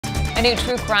A new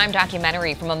true crime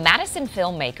documentary from a Madison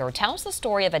filmmaker tells the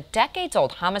story of a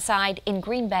decades-old homicide in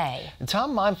Green Bay.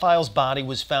 Tom Monfile's body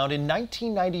was found in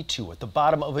 1992 at the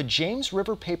bottom of a James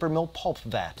River paper mill pulp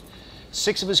vat.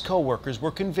 6 of his co-workers were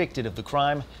convicted of the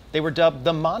crime. They were dubbed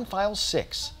the Monfile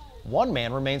Six. One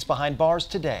man remains behind bars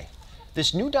today.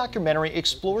 This new documentary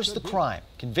explores the crime,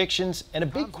 convictions, and a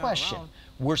big question.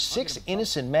 Were 6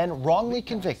 innocent men wrongly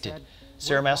convicted?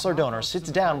 Sarah Massler-Donor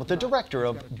sits down with the director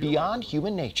of Beyond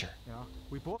Human Nature.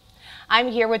 I'm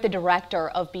here with the director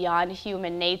of Beyond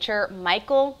Human Nature,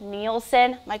 Michael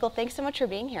Nielsen. Michael, thanks so much for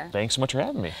being here. Thanks so much for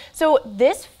having me. So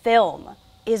this film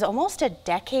is almost a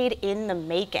decade in the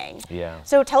making. Yeah.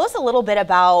 So tell us a little bit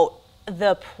about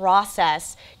the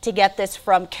process to get this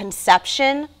from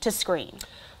conception to screen.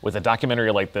 With a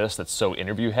documentary like this that's so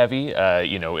interview heavy,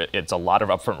 it's a lot of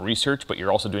upfront research, but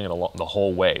you're also doing it the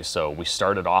whole way. So we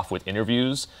started off with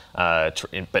interviews,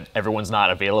 but everyone's not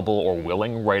available or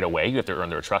willing right away. You have to earn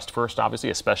their trust first,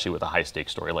 obviously, especially with a high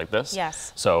stakes story like this.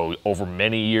 Yes. So over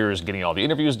many years, getting all the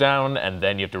interviews down, and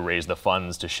then you have to raise the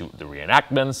funds to shoot the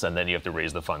reenactments, and then you have to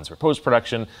raise the funds for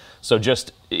post-production. So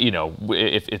just,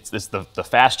 if it's the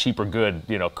fast, cheap, or good,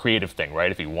 creative thing,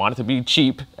 right? If you want it to be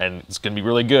cheap and it's going to be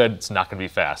really good, it's not going to be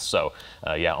fast. So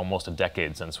yeah, almost a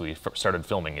decade since we started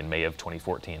filming in May of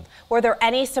 2014. Were there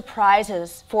any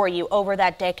surprises for you over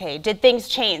that decade? Did things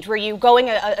change? Were you going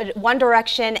one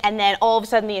direction and then all of a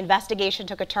sudden the investigation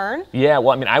took a turn? Yeah, well,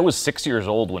 I mean, I was 6 years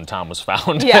old when Tom was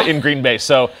found in Green Bay.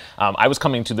 So I was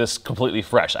coming to this completely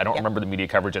fresh. I don't remember the media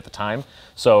coverage at the time.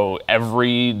 So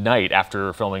every night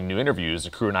after filming new interviews, the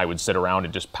crew and I would sit around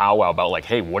and just powwow about like,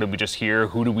 hey, what did we just hear?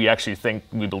 Who do we actually think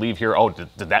we believe here? Oh, did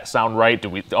that sound right?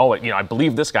 I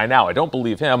believe this guy now. I don't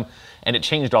believe him. And it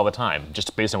changed all the time,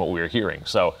 just based on what we were hearing.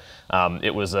 So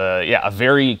it was a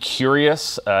very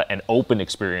curious and open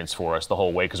experience for us the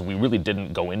whole way, because we really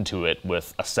didn't go into it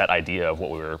with a set idea of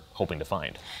what we were hoping to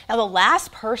find. Now, the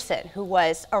last person who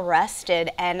was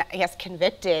arrested and I guess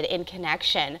convicted in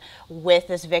connection with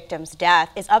this victim's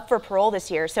death is up for parole this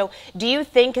year. So do you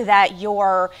think that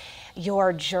your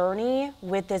journey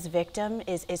with this victim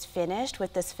is finished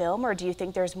with this film, or do you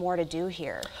think there's more to do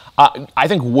here? I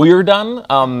think we're done.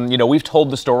 We've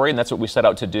told the story, and that's what we set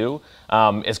out to do.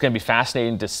 It's going to be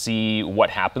fascinating to see what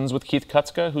happens with Keith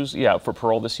Kutzka, who's up for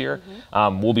parole this year.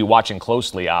 We'll be watching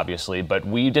closely, obviously, but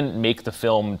we didn't make the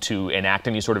film to enact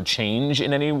any sort of change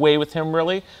in any way with him,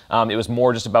 really. It was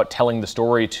more just about telling the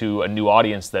story to a new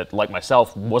audience that, like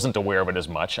myself, wasn't aware of it as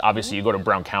much. Obviously, you go to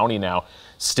Brown County now,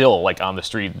 still, like on the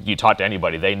street, you talk to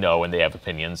anybody, they know and they have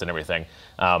opinions and everything.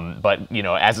 But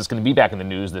as it's going to be back in the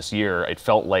news this year, it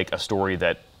felt like a story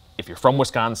that if you're from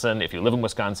Wisconsin, if you live in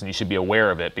Wisconsin, you should be aware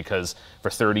of it, because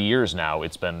for 30 years now,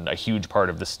 it's been a huge part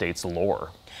of the state's lore.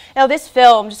 Now, this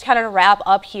film, just kind of to wrap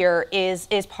up here, is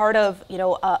part of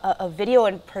a video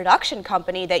and production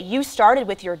company that you started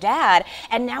with your dad,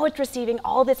 and now it's receiving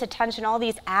all this attention, all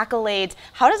these accolades.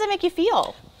 How does it make you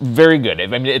feel? Very good. I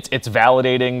mean, it's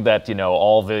validating that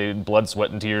all the blood, sweat,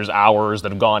 and tears, hours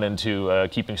that have gone into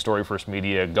keeping Story First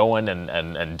Media going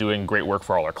and doing great work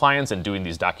for all our clients and doing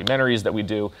these documentaries that we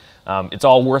do. It's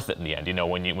all worth it in the end.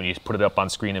 When you put it up on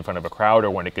screen in front of a crowd,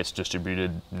 or when it gets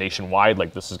distributed nationwide,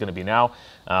 like this is going to be now.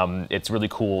 It's really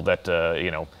cool that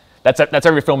that's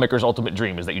every filmmaker's ultimate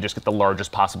dream, is that you just get the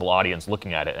largest possible audience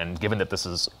looking at it. And given that this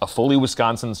is a fully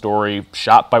Wisconsin story,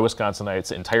 shot by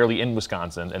Wisconsinites, entirely in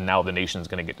Wisconsin, and now the nation's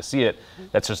going to get to see it,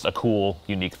 that's just a cool,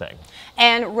 unique thing.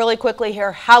 And really quickly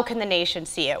here, how can the nation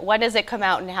see it? When does it come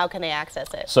out, and how can they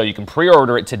access it? So you can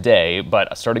pre-order it today,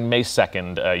 but starting May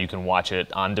 2nd, you can watch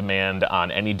it on demand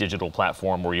on any digital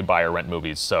platform where you buy or rent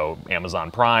movies. So Amazon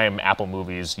Prime, Apple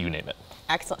Movies, you name it.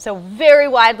 Excellent. So very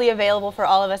widely available for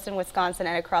all of us in Wisconsin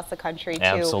and across the country to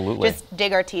Absolutely. Just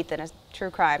dig our teeth in a true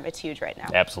crime. It's huge right now.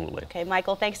 Absolutely. Okay,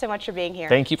 Michael, thanks so much for being here.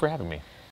 Thank you for having me.